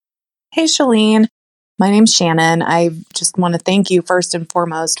Hey, Shalene. My name's Shannon. I just want to thank you first and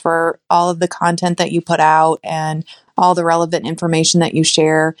foremost for all of the content that you put out and all the relevant information that you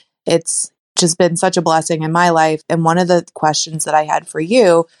share. It's just been such a blessing in my life. And one of the questions that I had for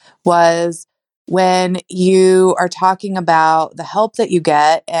you was when you are talking about the help that you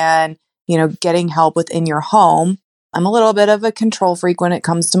get and, getting help within your home. I'm a little bit of a control freak when it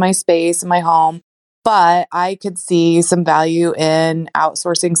comes to my space and my home, but I could see some value in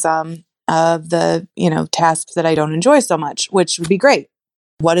outsourcing some of the, tasks that I don't enjoy so much, which would be great.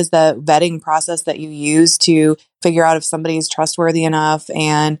 What is the vetting process that you use to figure out if somebody is trustworthy enough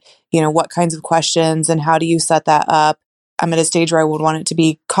and, what kinds of questions and how do you set that up? I'm at a stage where I would want it to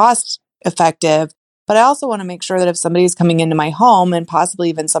be cost effective, but I also want to make sure that if somebody is coming into my home and possibly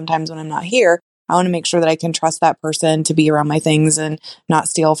even sometimes when I'm not here, I want to make sure that I can trust that person to be around my things and not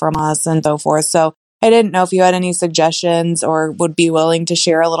steal from us and so forth. So I didn't know if you had any suggestions or would be willing to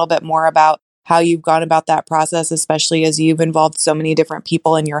share a little bit more about how you've gone about that process, especially as you've involved so many different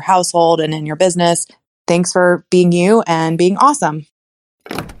people in your household and in your business. Thanks for being you and being awesome.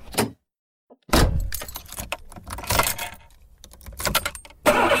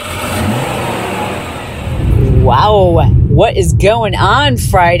 Wow, what is going on,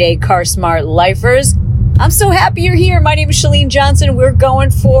 Friday CarSmart lifers? I'm so happy you're here. My name is Shalene Johnson. We're going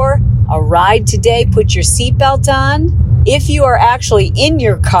for a ride today. Put your seatbelt on. If you are actually in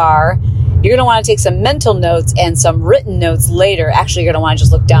your car, you're going to want to take some mental notes and some written notes later. Actually, you're going to want to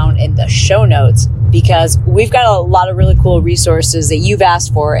just look down in the show notes because we've got a lot of really cool resources that you've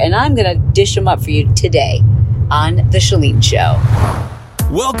asked for, and I'm going to dish them up for you today on The Shalene Show.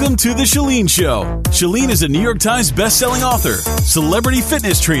 Welcome to The Shalene Show. Shalene is a New York Times bestselling author, celebrity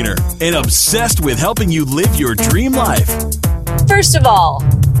fitness trainer, and obsessed with helping you live your dream life. First of all,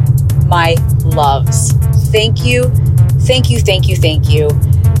 my loves, thank you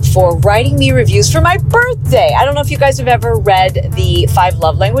for writing me reviews for my birthday. I don't know if you guys have ever read the 5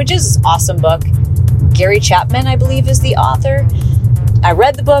 Love Languages. It's an awesome book. Gary Chapman, I believe, is the author. I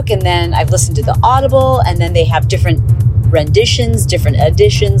read the book and then I've listened to the Audible, and then they have different renditions, different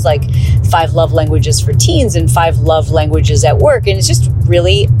editions, like 5 Love Languages for Teens and 5 Love Languages at Work. And it's just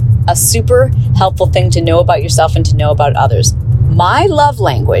really a super helpful thing to know about yourself and to know about others. My love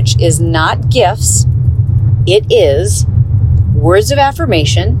language is not gifts. It is words of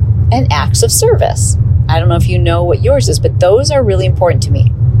affirmation and acts of service. I don't know if you know what yours is, but those are really important to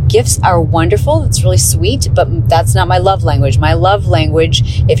me. Gifts are wonderful. It's really sweet, but that's not my love language. My love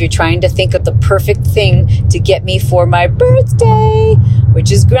language, if you're trying to think of the perfect thing to get me for my birthday,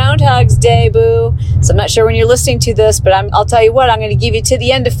 which is Groundhog's Day, boo. So I'm not sure when you're listening to this, but I'll tell you what, I'm going to give you to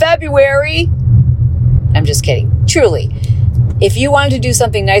the end of February. I'm just kidding. Truly. If you wanted to do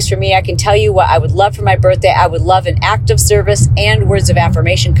something nice for me, I can tell you what I would love for my birthday. I would love an act of service and words of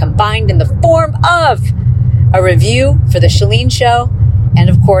affirmation combined in the form of a review for The Shalene Show. And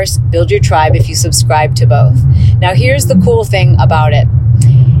of course, build your tribe if you subscribe to both. Now, here's the cool thing about it.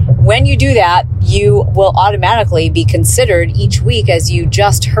 When you do that, you will automatically be considered each week. As you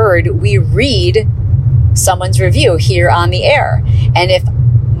just heard, we read someone's review here on the air. And if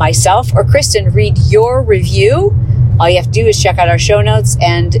myself or Kristen read your review, all you have to do is check out our show notes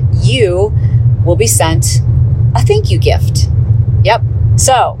and you will be sent a thank you gift. Yep.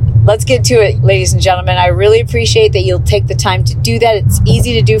 So let's get to it, ladies and gentlemen. I really appreciate that you'll take the time to do that. It's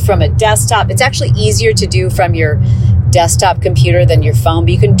easy to do from a desktop. It's actually easier to do from your desktop computer than your phone,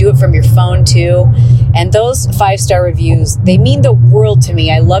 but you can do it from your phone too. And those 5-star reviews, they mean the world to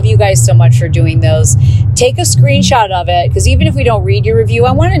me. I love you guys so much for doing those. Take a screenshot of it, because even if we don't read your review,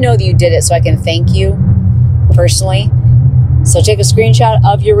 I want to know that you did it so I can thank you personally. So take a screenshot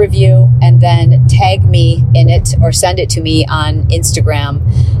of your review and then tag me in it or send it to me on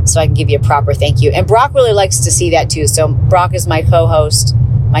Instagram so I can give you a proper thank you. And Brock really likes to see that too. So Brock is my co-host,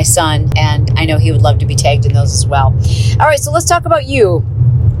 my son, and I know he would love to be tagged in those as well. All right, so let's talk about you.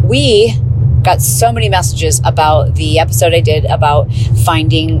 We got so many messages about the episode I did about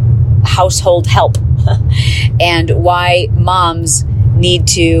finding household help and why moms need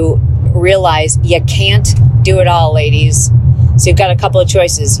to realize you can't do it all, ladies. So you've got a couple of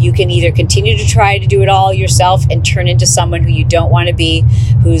choices. You can either continue to try to do it all yourself and turn into someone who you don't want to be,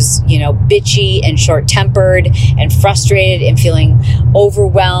 who's, bitchy and short-tempered and frustrated and feeling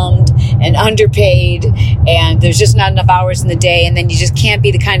overwhelmed and underpaid, and there's just not enough hours in the day, and then you just can't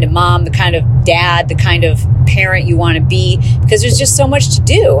be the kind of mom, the kind of dad, the kind of parent you want to be, because there's just so much to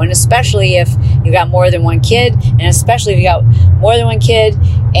do. And especially if you got more than one kid, and especially if you got more than one kid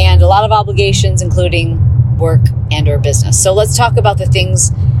and a lot of obligations, including work and or business. So let's talk about the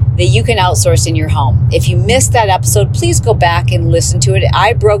things that that you can outsource in your home. If you missed that episode, please go back and listen to it.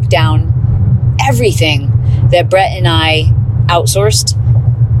 I broke down everything that Brett and I outsourced,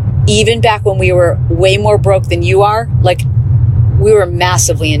 even back when we were way more broke than you are. Like, we were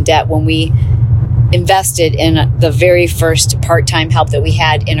massively in debt when we invested in the very first part-time help that we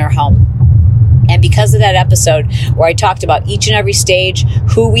had in our home. And because of that episode where I talked about each and every stage,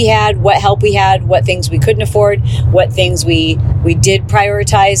 who we had, what help we had, what things we couldn't afford, what things we did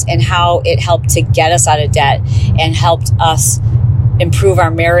prioritize, and how it helped to get us out of debt and helped us improve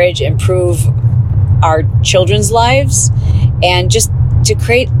our marriage, improve our children's lives, and just to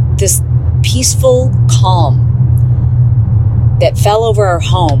create this peaceful calm that fell over our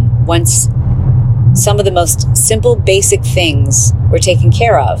home once some of the most simple, basic things were taken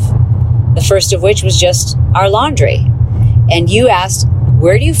care of. The first of which was just our laundry. And you asked,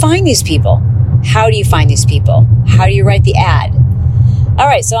 where do you find these people? How do you find these people? How do you write the ad? All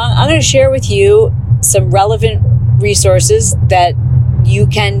right, so I'm going to share with you some relevant resources that you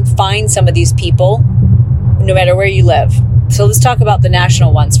can find some of these people no matter where you live. So let's talk about the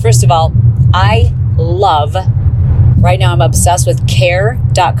national ones. First of all, I love, right now I'm obsessed with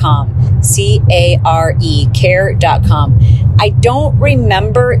care.com. C-A-R-E, care.com. I don't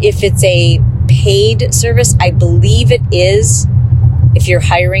remember if it's a paid service. I believe it is. If you're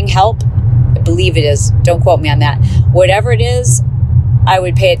hiring help, I believe it is. Don't quote me on that. Whatever it is, I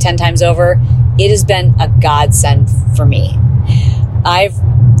would pay it 10 times over. It has been a godsend for me. I've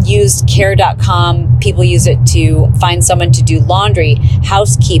used care.com. People use it to find someone to do laundry,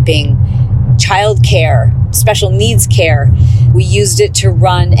 housekeeping, childcare, special needs care. We used it to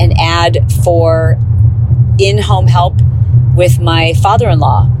run an ad for in-home help with my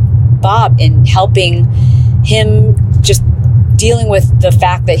father-in-law, Bob, in helping him just dealing with the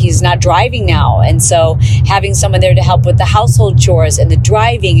fact that he's not driving now. And so having someone there to help with the household chores and the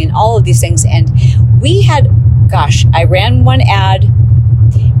driving and all of these things. And we had, I ran one ad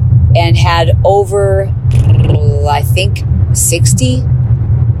and had over, I think, 60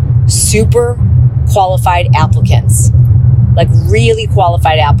 super qualified applicants, like really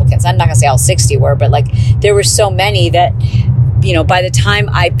qualified applicants. I'm not gonna say all 60 were, but like there were so many that, you know, by the time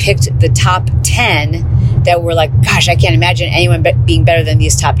I picked the top 10 that were like, gosh, I can't imagine anyone being better than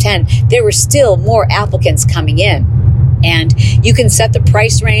these top 10, there were still more applicants coming in. And you can set the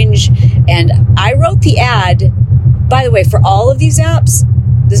price range. And I wrote the ad, by the way, for all of these apps,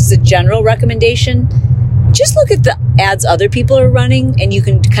 this is a general recommendation. Just look at the ads other people are running, and you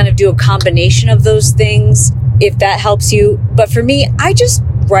can kind of do a combination of those things if that helps you. But for me, I just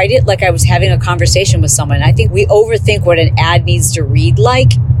write it like I was having a conversation with someone. I think we overthink what an ad needs to read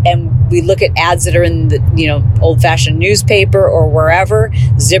like, and we look at ads that are in the, you know, old-fashioned newspaper or wherever,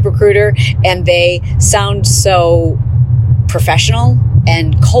 ZipRecruiter, and they sound so professional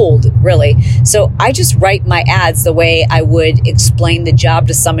and cold, really. So I just write my ads the way I would explain the job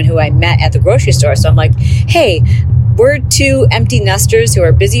to someone who I met at the grocery store. So I'm like, hey, we're two empty nesters who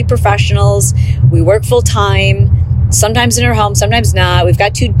are busy professionals. We work full time, sometimes in our home, sometimes not. We've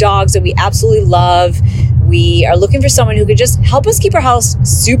got 2 dogs that we absolutely love. We are looking for someone who could just help us keep our house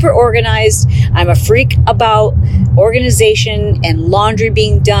super organized. I'm a freak about organization and laundry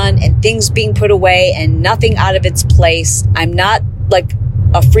being done and things being put away and nothing out of its place. I'm not like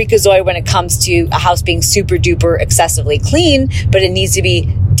a freakazoid when it comes to a house being super duper excessively clean, but it needs to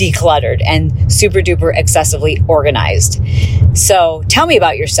be decluttered and super duper excessively organized. So tell me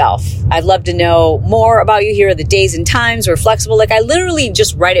about yourself. I'd love to know more about you. Here are the days and times. We're flexible. Like I literally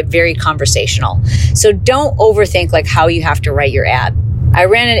just write it very conversational. So don't overthink like how you have to write your ad. I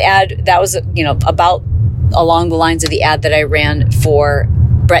ran an ad that was, you know, about along the lines of the ad that I ran for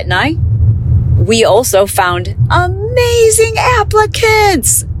Brett and I. We also found amazing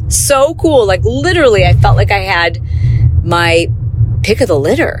applicants. So cool. Like literally, I felt like I had my pick of the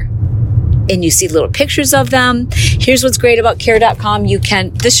litter. And you see little pictures of them. Here's what's great about care.com.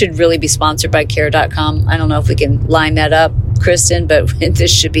 This should really be sponsored by care.com. I don't know if we can line that up, Kristen, but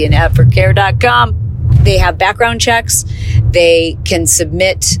this should be an ad for care.com. They have background checks. They can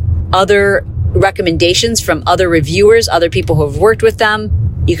submit other recommendations from other reviewers, other people who have worked with them.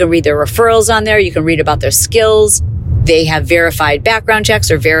 You can read their referrals on there. You can read about their skills. They have verified background checks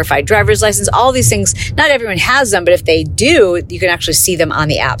or verified driver's license, all these things. Not everyone has them, but if they do, you can actually see them on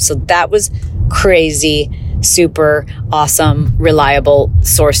the app. So that was crazy, super awesome, reliable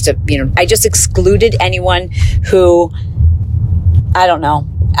source to, you know, I just excluded anyone who, I don't know,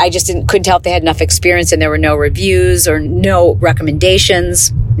 I just couldn't tell if they had enough experience and there were no reviews or no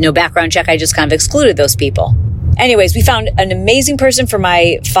recommendations, no background check. I just kind of excluded those people. Anyways, we found an amazing person for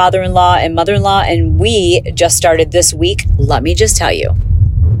my father-in-law and mother-in-law, and we just started this week. Let me just tell you,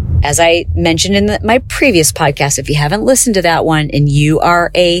 As I mentioned in my previous podcast, if you haven't listened to that one and you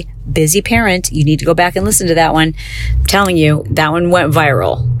are a busy parent, you need to go back and listen to that one. I'm telling you, that one went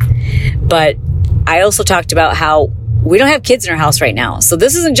viral. But I also talked about how we don't have kids in our house right now. So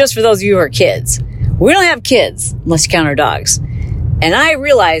this isn't just for those of you who are kids. We don't have kids unless you count our dogs. And I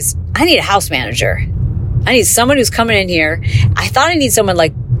realized I need a house manager. I need someone who's coming in here. I thought I need someone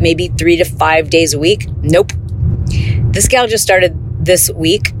like maybe 3 to 5 days a week. Nope. This gal just started this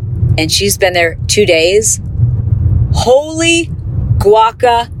week and she's been there 2 days. Holy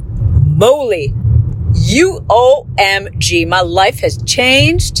guacamole. UOMG. My life has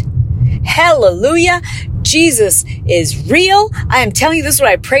changed. Hallelujah. Jesus is real. I am telling you, this is what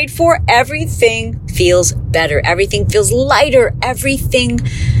I prayed for. Everything feels better. Everything feels lighter. Everything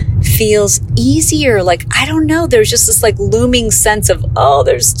feels easier. Like, I don't know. There's just this like looming sense of, oh,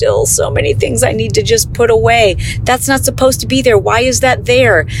 there's still so many things I need to just put away. That's not supposed to be there. Why is that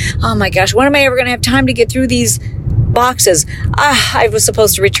there? Oh my gosh. When am I ever going to have time to get through these boxes? I was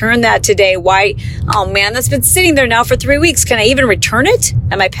supposed to return that today. Why? Oh man, that's been sitting there now for 3 weeks. Can I even return it?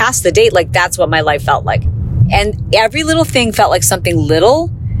 Am I past the date? Like, that's what my life felt like. And every little thing felt like something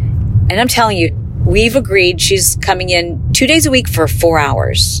little. And I'm telling you, we've agreed she's coming in 2 days a week for 4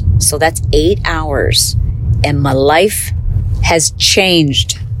 hours. So that's 8 hours. And my life has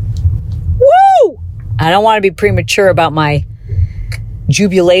changed. Woo! I don't want to be premature about my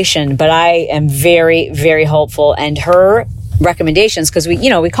jubilation, but I am very, very hopeful. And her recommendations, because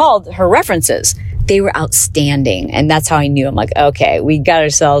we called her references, they were outstanding. And that's how I knew. I'm like, okay, we got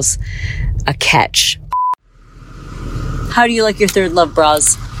ourselves a catch. How do you like your Third Love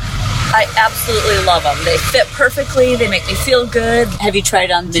bras? I absolutely love them. They fit perfectly. They make me feel good. Have you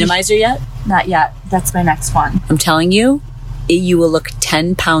tried on Minimizer yet? Not yet. That's my next one. I'm telling you, you will look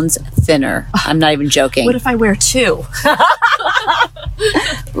 10 pounds thinner. I'm not even joking. What if I wear 2?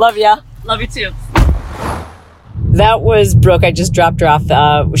 Love ya. Love you too. That was Brooke. I just dropped her off.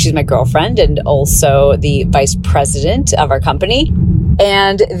 She's my girlfriend and also the vice president of our company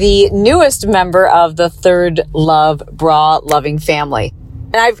and the newest member of the Third Love bra loving family.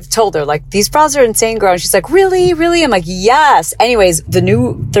 And I've told her, like, these bras are insane, girl. And she's like, really? Really? I'm like, yes. Anyways, the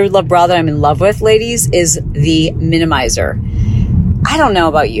new Third Love bra that I'm in love with, ladies, is the Minimizer. I don't know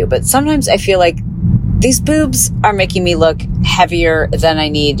about you, but sometimes I feel like these boobs are making me look heavier than I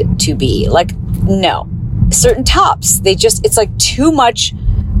need to be. Like, no. Certain tops, it's like too much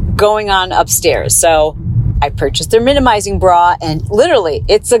going on upstairs. So I purchased their minimizing bra and literally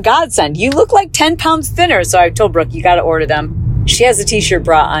it's a godsend. You look like 10 pounds thinner. So I told Brooke, you got to order them. She has a t-shirt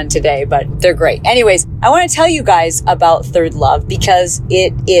bra on today, but they're great. Anyways, I want to tell you guys about Third Love because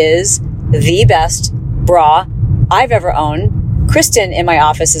it is the best bra I've ever owned. Kristen in my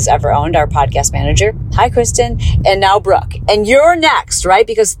office has ever owned, our podcast manager. Hi, Kristen. And now Brooke. And you're next, right?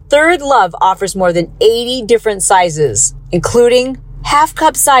 Because Third Love offers more than 80 different sizes, including half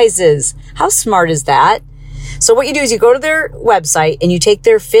cup sizes. How smart is that? So what you do is you go to their website and you take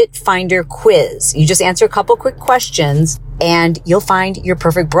their Fit Finder quiz. You just answer a couple quick questions and you'll find your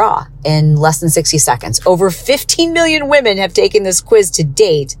perfect bra in less than 60 seconds. Over 15 million women have taken this quiz to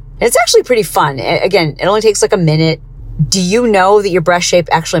date. And it's actually pretty fun. Again, it only takes like a minute. Do you know that your breast shape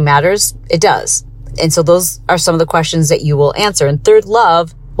actually matters? It does. And so those are some of the questions that you will answer. And Third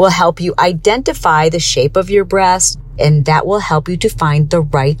Love will help you identify the shape of your breast, and that will help you to find the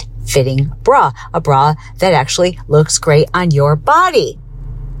right fitting bra, a bra that actually looks great on your body.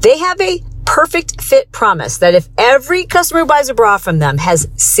 They have a perfect fit promise that if every customer who buys a bra from them has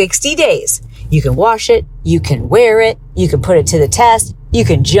 60 days, you can wash it, you can wear it, you can put it to the test, you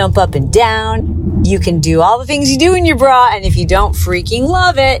can jump up and down, you can do all the things you do in your bra, and if you don't freaking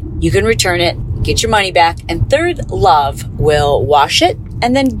love it, you can return it, get your money back, and Third Love will wash it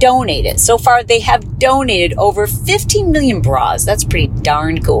and then donate it. So far, they have donated over 15 million bras. That's pretty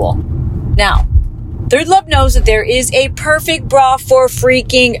darn cool. Now, Third Love knows that there is a perfect bra for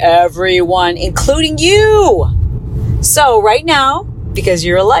freaking everyone, including you. So right now, because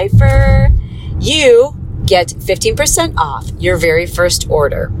you're a lifer, you get 15% off your very first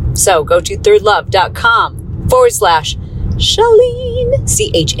order. So go to thirdlove.com/Chalene,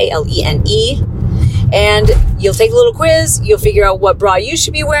 Chalene, and you'll take a little quiz. You'll figure out what bra you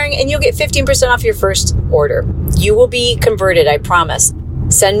should be wearing, and you'll get 15% off your first order. You will be converted, I promise.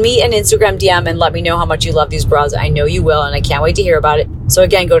 Send me an Instagram DM and let me know how much you love these bras. I know you will, and I can't wait to hear about it. So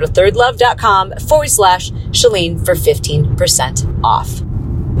again, go to thirdlove.com/Chalene for 15% off.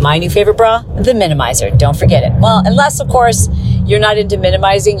 My new favorite bra, the Minimizer. Don't forget it. Well, unless, of course, you're not into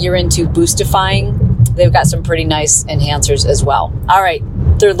minimizing, you're into boostifying. They've got some pretty nice enhancers as well. All right,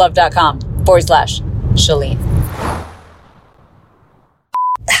 thirdlove.com/Chalene.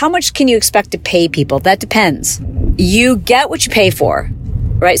 how much can you expect to pay people? That depends. You get what you pay for,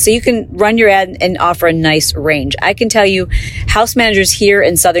 right? So you can run your ad and offer a nice range. I can tell you house managers here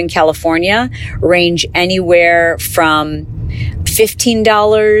in Southern California range anywhere from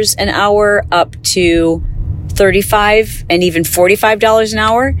 $15 an hour up to $35 and even $45 an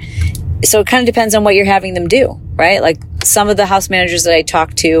hour. So it kind of depends on what you're having them do, right? Like some of the house managers that I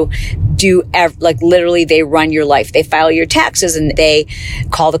talk to do literally they run your life. They file your taxes and they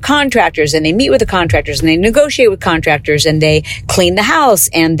call the contractors and they meet with the contractors and they negotiate with contractors and they clean the house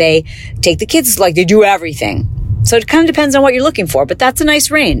and they take the kids, like they do everything. So it kind of depends on what you're looking for, but that's a nice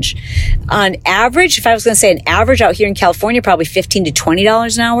range. On average, if I was going to say an average out here in California, probably $15 to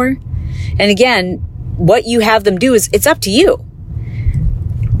 $20 an hour. And again, what you have them do is it's up to you.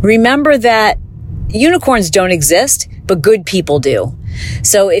 Remember that unicorns don't exist, but good people do.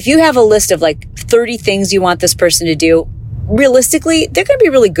 So if you have a list of like 30 things you want this person to do, realistically, they're going to be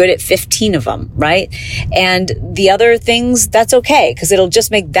really good at 15 of them, right? And the other things, that's okay, because it'll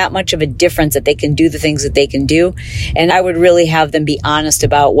just make that much of a difference that they can do the things that they can do. And I would really have them be honest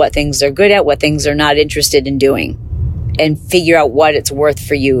about what things they're good at, what things they're not interested in doing, and figure out what it's worth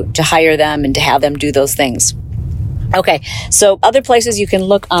for you to hire them and to have them do those things. Okay, so other places you can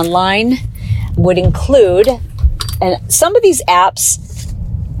look online would include, and some of these apps,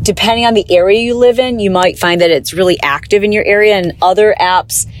 depending on the area you live in, you might find that it's really active in your area, and other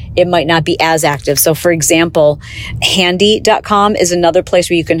apps, it might not be as active. So for example, handy.com is another place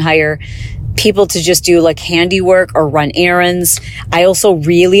where you can hire people to just do like handiwork or run errands. I also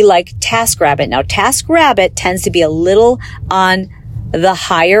really like TaskRabbit. Now, TaskRabbit tends to be a little on the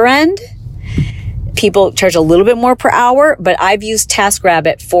higher end. People charge a little bit more per hour, but I've used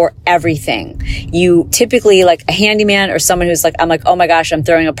TaskRabbit for everything. You typically, like a handyman or someone who's like, I'm like, oh my gosh, I'm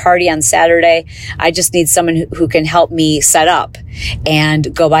throwing a party on Saturday. I just need someone who can help me set up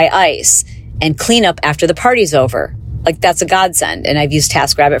and go buy ice and clean up after the party's over. Like that's a godsend. And I've used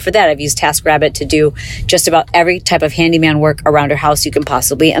TaskRabbit for that. I've used TaskRabbit to do just about every type of handyman work around our house you can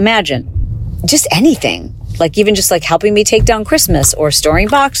possibly imagine. Just anything. Like even just like helping me take down Christmas or storing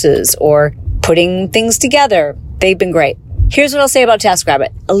boxes or putting things together. They've been great. Here's what I'll say about TaskRabbit.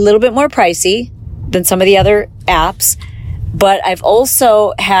 A little bit more pricey than some of the other apps, but I've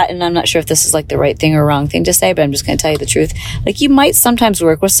also had, and I'm not sure if this is like the right thing or wrong thing to say, but I'm just going to tell you the truth. Like you might sometimes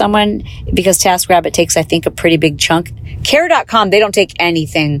work with someone because TaskRabbit takes, I think, a pretty big chunk. Care.com, they don't take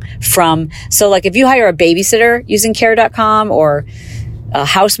anything from, so like if you hire a babysitter using Care.com or a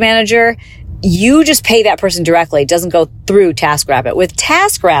house manager, you just pay that person directly. It doesn't go through TaskRabbit. With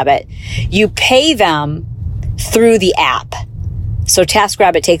TaskRabbit, you pay them through the app. So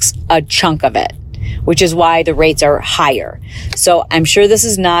TaskRabbit takes a chunk of it, which is why the rates are higher. So I'm sure this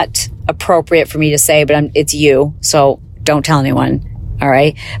is not appropriate for me to say, but it's you. So don't tell anyone. All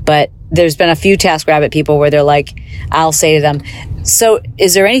right. But there's been a few TaskRabbit people where they're like, I'll say to them, so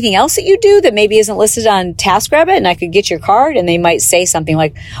is there anything else that you do that maybe isn't listed on TaskRabbit and I could get your card? And they might say something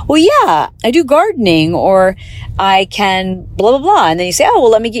like, well, yeah, I do gardening or I can blah, blah, blah. And then you say, oh,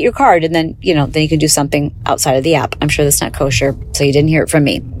 well, let me get your card. And then, then you can do something outside of the app. I'm sure that's not kosher. So you didn't hear it from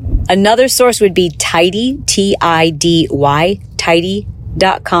me. Another source would be Tidy, Tidy,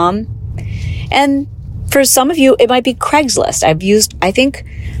 Tidy.com. And for some of you, it might be Craigslist. I think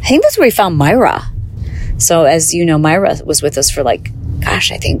that's where we found Myra. So as you know, Myra was with us for I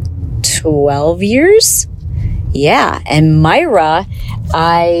think 12 years. Yeah. And Myra,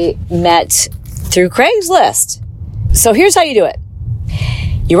 I met through Craigslist. So here's how you do it.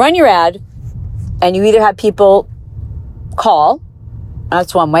 You run your ad and you either have people call,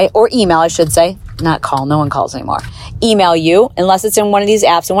 that's one way, or email, I should say. Not call, no one calls anymore. Email you, unless it's in one of these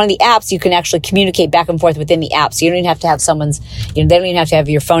apps. And one of the apps, you can actually communicate back and forth within the app. So you don't even have to have they don't even have to have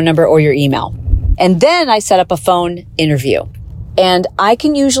your phone number or your email. And then I set up a phone interview. And I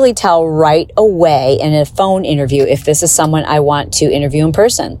can usually tell right away in a phone interview if this is someone I want to interview in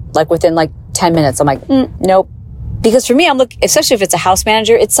person. Like within 10 minutes, I'm like, nope. Because for me, I'm looking, especially if it's a house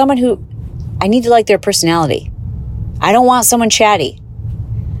manager, it's someone who I need to like their personality. I don't want someone chatty.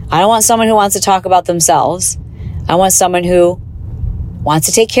 I don't want someone who wants to talk about themselves. I want someone who wants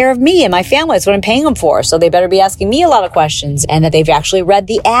to take care of me and my family. That's what I'm paying them for. So they better be asking me a lot of questions and that they've actually read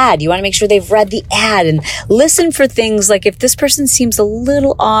the ad. You want to make sure they've read the ad and listen for things like if this person seems a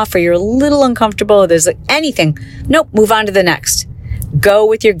little off or you're a little uncomfortable, or there's anything. Nope, move on to the next. Go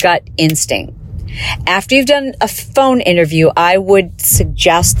with your gut instinct. After you've done a phone interview, I would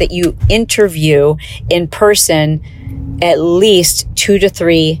suggest that you interview in person at least 2 to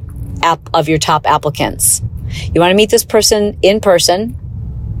 3 of your top applicants. You want to meet this person in person,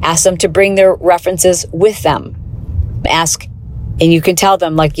 ask them to bring their references with them. Ask And you can tell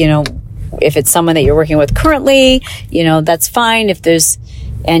them, like, if it's someone that you're working with currently, that's fine. If there's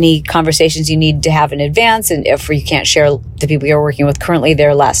any conversations you need to have in advance, and if you can't share the people you're working with currently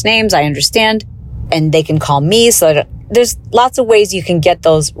their last names, I understand. And they can call me. So that there's lots of ways you can get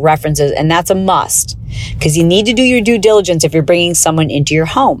those references. And that's a must, because you need to do your due diligence if you're bringing someone into your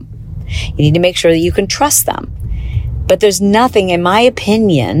home. You need to make sure that you can trust them. But there's nothing, in my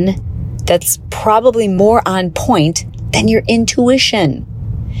opinion, that's probably more on point than your intuition.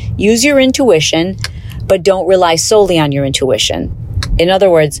 Use your intuition, but don't rely solely on your intuition. In other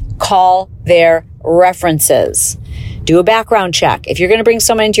words, call their references. Do a background check. If you're going to bring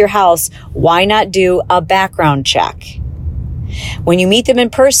someone into your house, why not do a background check? When you meet them in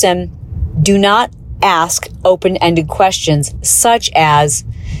person, do not ask open-ended questions such as,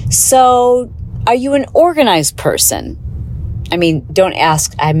 so are you an organized person? Don't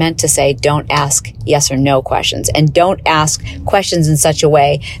ask yes or no questions, and don't ask questions in such a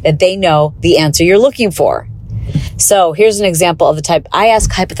way that they know the answer you're looking for. So here's an example of the type I ask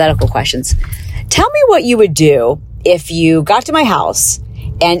hypothetical questions. Tell me what you would do if you got to my house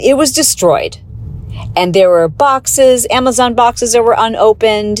and it was destroyed, and there were boxes, Amazon boxes that were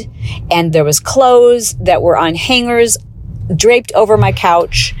unopened, and there was clothes that were on hangers draped over my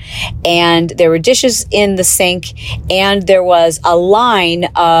couch, and there were dishes in the sink, and there was a line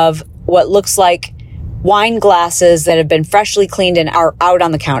of what looks like wine glasses that have been freshly cleaned and are out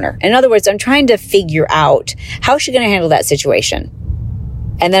on the counter. In other words, I'm trying to figure out how she's going to handle that situation.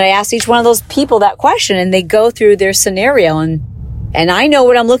 And then I ask each one of those people that question, and they go through their scenario, and I know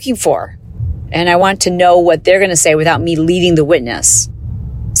what I'm looking for. And I want to know what they're going to say without me leading the witness.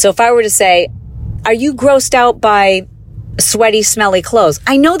 So if I were to say, are you grossed out by sweaty, smelly clothes?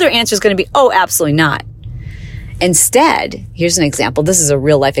 I know their answer is going to be, oh, absolutely not. Instead, here's an example. This is a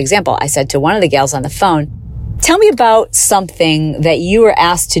real life example. I said to one of the gals on the phone, tell me about something that you were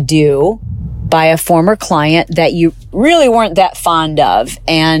asked to do by a former client that you really weren't that fond of,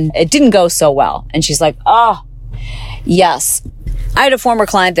 and it didn't go so well. And she's like, oh, yes. I had a former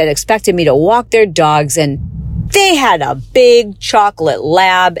client that expected me to walk their dogs, and they had a big chocolate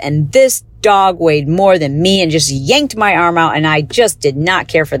lab, and this dog weighed more than me and just yanked my arm out, and I just did not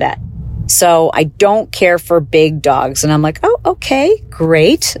care for that. So I don't care for big dogs. And I'm like, oh, okay,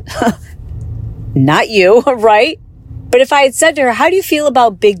 great. Not you, right? But if I had said to her, how do you feel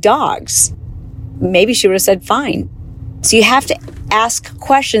about big dogs? Maybe she would have said, fine. So you have to ask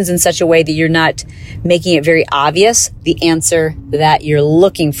questions in such a way that you're not making it very obvious the answer that you're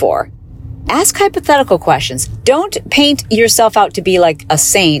looking for. Ask hypothetical questions. Don't paint yourself out to be like a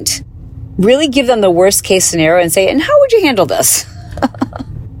saint. Really give them the worst case scenario and say, and how would you handle this?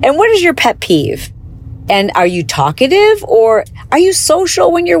 And what is your pet peeve? And are you talkative, or are you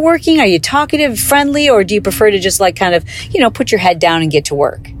social when you're working? Are you talkative, friendly, or do you prefer to just put your head down and get to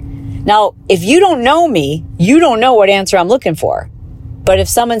work? Now, if you don't know me, you don't know what answer I'm looking for. But if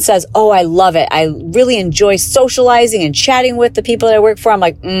someone says, oh, I love it, I really enjoy socializing and chatting with the people that I work for, I'm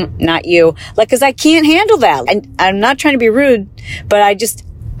like, not you. Because I can't handle that. And I'm not trying to be rude, but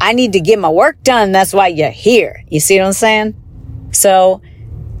I need to get my work done. That's why you're here. You see what I'm saying? So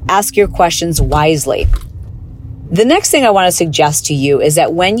ask your questions wisely. The next thing I want to suggest to you is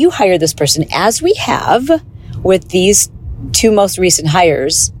that when you hire this person, as we have with these two most recent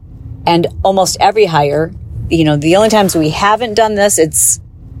hires, and almost every hire, the only times we haven't done this, it's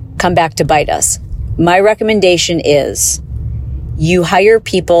come back to bite us. My recommendation is you hire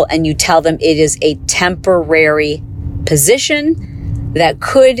people and you tell them it is a temporary position that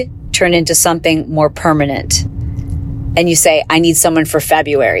could turn into something more permanent. And you say, I need someone for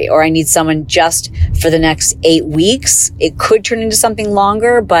February, or I need someone just for the next 8 weeks. It could turn into something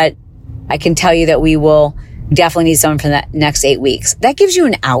longer, but I can tell you that we will definitely need someone for the next 8 weeks. That gives you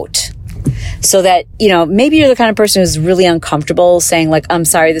an out. So that, maybe you're the kind of person who's really uncomfortable saying like, I'm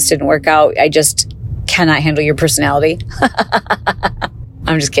sorry, this didn't work out. I just cannot handle your personality.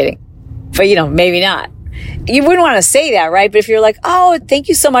 I'm just kidding. But, maybe not. You wouldn't want to say that, right? But if you're like, oh, thank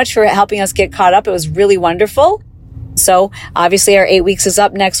you so much for helping us get caught up. It was really wonderful. So obviously our 8 weeks is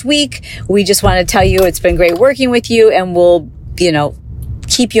up next week. We just want to tell you it's been great working with you, and we'll,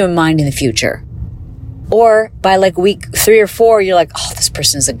 keep you in mind in the future. Or by like week 3 or 4, you're like, oh, this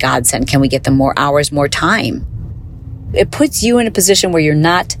person is a godsend. Can we get them more hours, more time? It puts you in a position where you're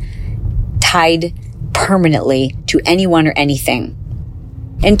not tied permanently to anyone or anything.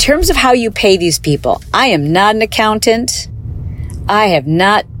 In terms of how you pay these people, I am not an accountant. I have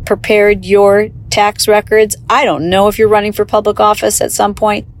not prepared your tax records. I don't know if you're running for public office at some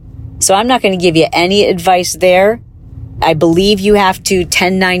point. So I'm not going to give you any advice there. I believe you have to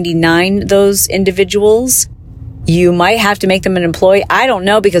 1099 those individuals. You might have to make them an employee. I don't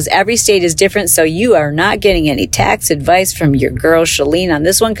know, because every state is different. So you are not getting any tax advice from your girl Shalene on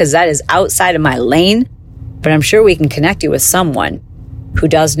this one, because that is outside of my lane. But I'm sure we can connect you with someone who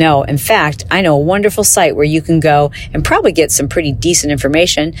does know. In fact, I know a wonderful site where you can go and probably get some pretty decent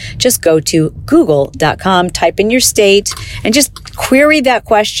information. Just go to google.com, type in your state, and just query that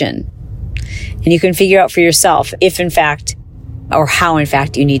question. And you can figure out for yourself if in fact, or how in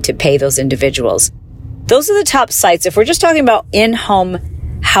fact, you need to pay those individuals. Those are the top sites. If we're just talking about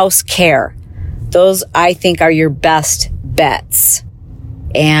in-home house care, those I think are your best bets.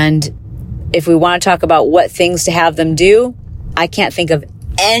 And if we want to talk about what things to have them do, I can't think of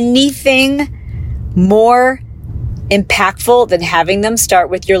anything more impactful than having them start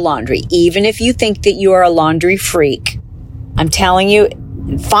with your laundry. Even if you think that you are a laundry freak, I'm telling you,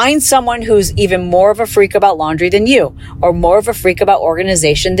 find someone who's even more of a freak about laundry than you, or more of a freak about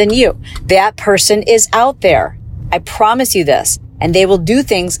organization than you. That person is out there. I promise you this. And they will do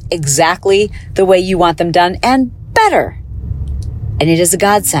things exactly the way you want them done and better. And it is a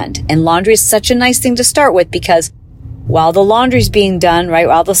godsend. And laundry is such a nice thing to start with, because while the laundry's being done, right,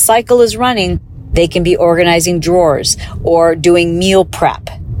 while the cycle is running, they can be organizing drawers or doing meal prep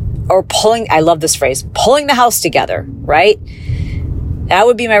or pulling, I love this phrase, pulling the house together, right? That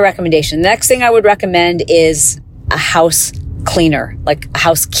would be my recommendation. The next thing I would recommend is a house cleaner, like a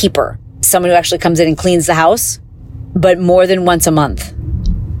housekeeper, someone who actually comes in and cleans the house, but more than once a month.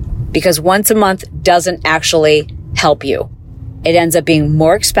 Because once a month doesn't actually help you. It ends up being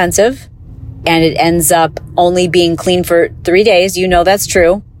more expensive, and it ends up only being clean for 3 days. You know that's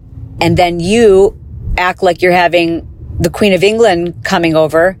true. And then you act like you're having the Queen of England coming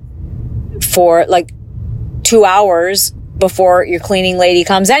over for like 2 hours before your cleaning lady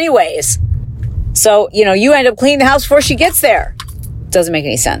comes anyways. So, you end up cleaning the house before she gets there. Doesn't make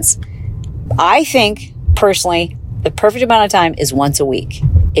any sense. I think, personally, the perfect amount of time is once a week.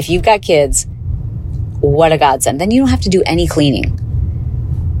 If you've got kids, what a godsend. Then you don't have to do any cleaning.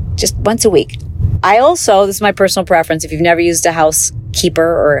 Just once a week. I also, this is my personal preference, if you've never used a housekeeper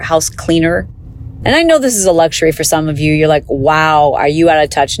or house cleaner, and I know this is a luxury for some of you. You're like, wow, are you out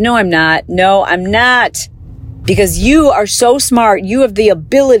of touch? No, I'm not. No, I'm not. Because you are so smart. You have the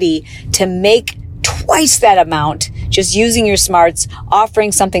ability to make twice that amount just using your smarts,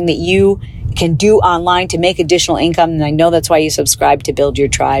 offering something that you can do online to make additional income. And I know that's why you subscribe to Build Your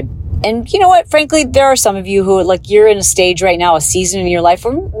Tribe. And you know what? Frankly, there are some of you who, like, you're in a stage right now, a season in your life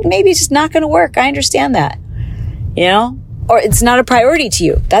where maybe it's just not going to work. I understand that, or it's not a priority to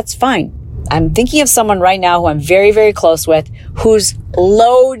you. That's fine. I'm thinking of someone right now who I'm very, very close with, who's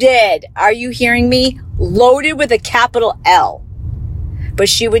loaded. Are you hearing me? Loaded with a capital L. But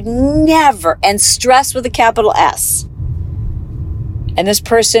she would never, and stressed with a capital S. And this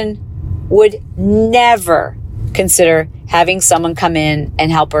person would never consider having someone come in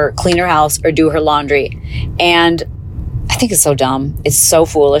and help her clean her house or do her laundry. And I think it's so dumb. It's so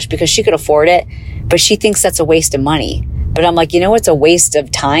foolish, because she could afford it, but she thinks that's a waste of money. But I'm like, what's a waste of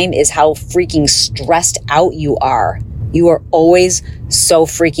time is how freaking stressed out you are. You are always so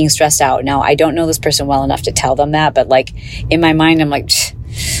freaking stressed out. Now, I don't know this person well enough to tell them that, but like in my mind, I'm like,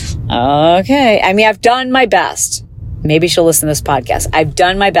 okay. I mean, I've done my best. Maybe she'll listen to this podcast. I've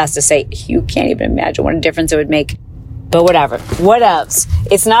done my best to say, you can't even imagine what a difference it would make. But whatever. Whatevs.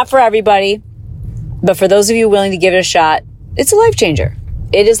 It's not for everybody. But for those of you willing to give it a shot, it's a life changer.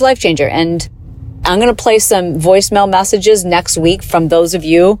 It is life changer. And I'm going to play some voicemail messages next week from those of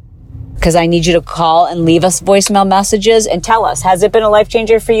you, because I need you to call and leave us voicemail messages and tell us, has it been a life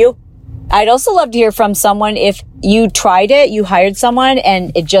changer for you? I'd also love to hear from someone if you tried it, you hired someone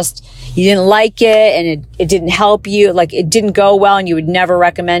and you didn't like it and it didn't help you, like it didn't go well and you would never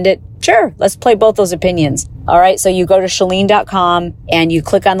recommend it. Sure, let's play both those opinions. All right, so you go to Shalene.com and you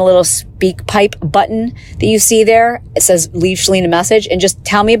click on the little speak pipe button that you see there. It says leave Shalene a message and just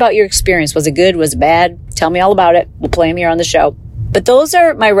tell me about your experience. Was it good? Was it bad? Tell me all about it. We'll play them here on the show. But those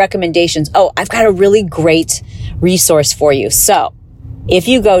are my recommendations. Oh, I've got a really great resource for you. So if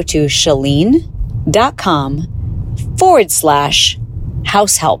you go to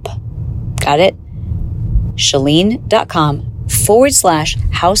Shalene.com/house help, got it?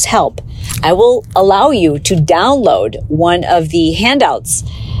 Shalene.com/house help. I will allow you to download one of the handouts.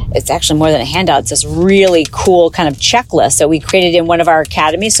 It's actually more than a handout. It's this really cool kind of checklist that we created in one of our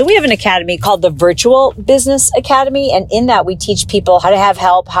academies. So we have an academy called the Virtual Business Academy. And in that, we teach people how to have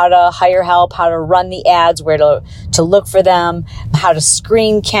help, how to hire help, how to run the ads, where to look for them, how to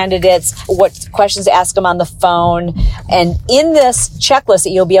screen candidates, what questions to ask them on the phone. And in this checklist that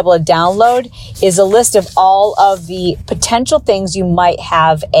you'll be able to download is a list of all of the potential things you might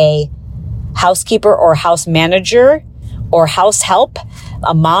have a housekeeper or house manager or house help,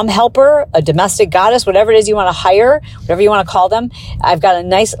 a mom helper, a domestic goddess, whatever it is you want to hire, whatever you want to call them. I've got a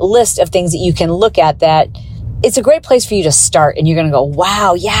nice list of things that you can look at that it's a great place for you to start. And you're going to go,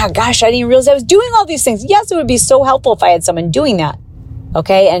 wow, yeah, gosh, I didn't even realize I was doing all these things. Yes, it would be so helpful if I had someone doing that.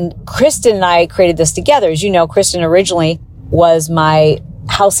 Okay. And Kristen and I created this together. As you know, Kristen originally was my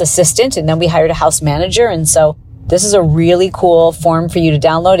house assistant, and then we hired a house manager. And so this is a really cool form for you to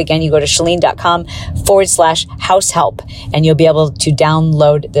download. Again, you go to Chalene.com/house help, and you'll be able to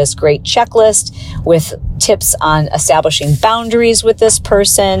download this great checklist with tips on establishing boundaries with this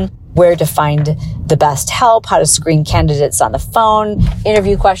person, where to find the best help, how to screen candidates on the phone,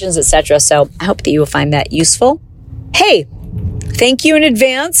 interview questions, etc. So I hope that you will find that useful. Hey, thank you in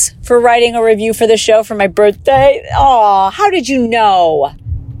advance for writing a review for the show for my birthday. Oh, how did you know?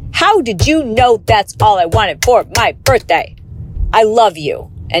 How did you know that's all I wanted for my birthday? I love you.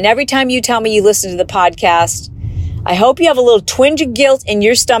 And every time you tell me you listen to the podcast, I hope you have a little twinge of guilt in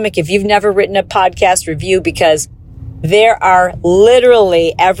your stomach if you've never written a podcast review, because there are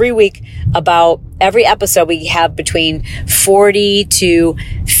literally every week, about every episode, we have between 40 to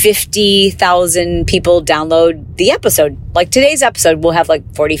 50,000 people download the episode. Like today's episode, we'll have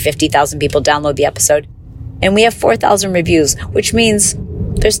like 40, 50,000 people download the episode. And we have 4,000 reviews, which means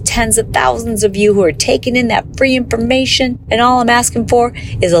there's tens of thousands of you who are taking in that free information. And all I'm asking for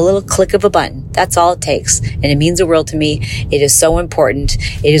is a little click of a button. That's all it takes. And it means the world to me. It is so important.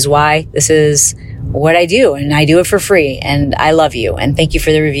 It is why this is what I do, and I do it for free, and I love you. And thank you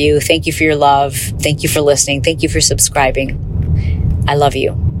for the review. Thank you for your love. Thank you for listening. Thank you for subscribing. I love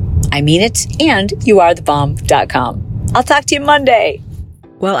you. I mean it, and youarethebomb.com. I'll talk to you Monday.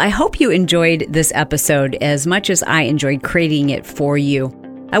 Well, I hope you enjoyed this episode as much as I enjoyed creating it for you.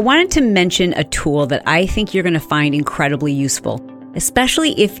 I wanted to mention a tool that I think you're going to find incredibly useful,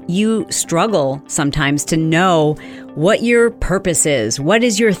 especially if you struggle sometimes to know what your purpose is. What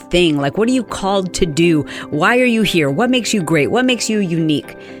is your thing? Like, what are you called to do? Why are you here? What makes you great? What makes you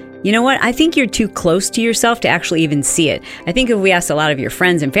unique? You know what? I think you're too close to yourself to actually even see it. I think if we asked a lot of your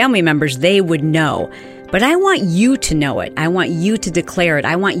friends and family members, they would know. But I want you to know it. I want you to declare it.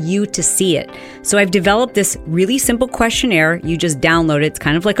 I want you to see it. So I've developed this really simple questionnaire. You just download it. It's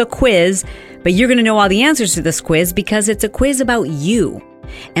kind of like a quiz, but you're going to know all the answers to this quiz because it's a quiz about you.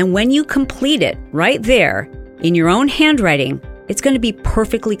 And when you complete it right there in your own handwriting, it's going to be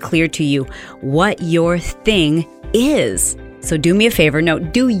perfectly clear to you what your thing is. So do me a favor. No,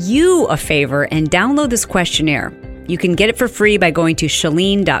 do you a favor and download this questionnaire. You can get it for free by going to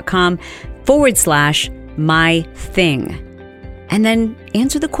Chalene.com/my-thing. And then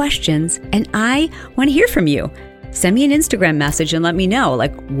answer the questions, and I want to hear from you. Send me an Instagram message and let me know,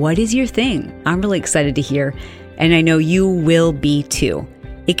 like, what is your thing? I'm really excited to hear, and I know you will be too.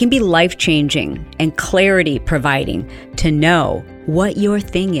 It can be life-changing and clarity-providing to know what your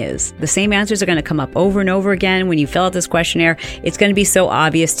thing is. The same answers are going to come up over and over again when you fill out this questionnaire. It's going to be so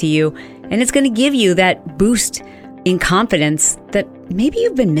obvious to you, and it's going to give you that boost in confidence that maybe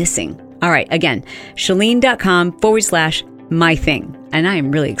you've been missing. All right, again, Chalene.com/my-thing. And I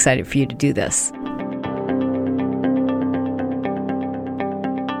am really excited for you to do this.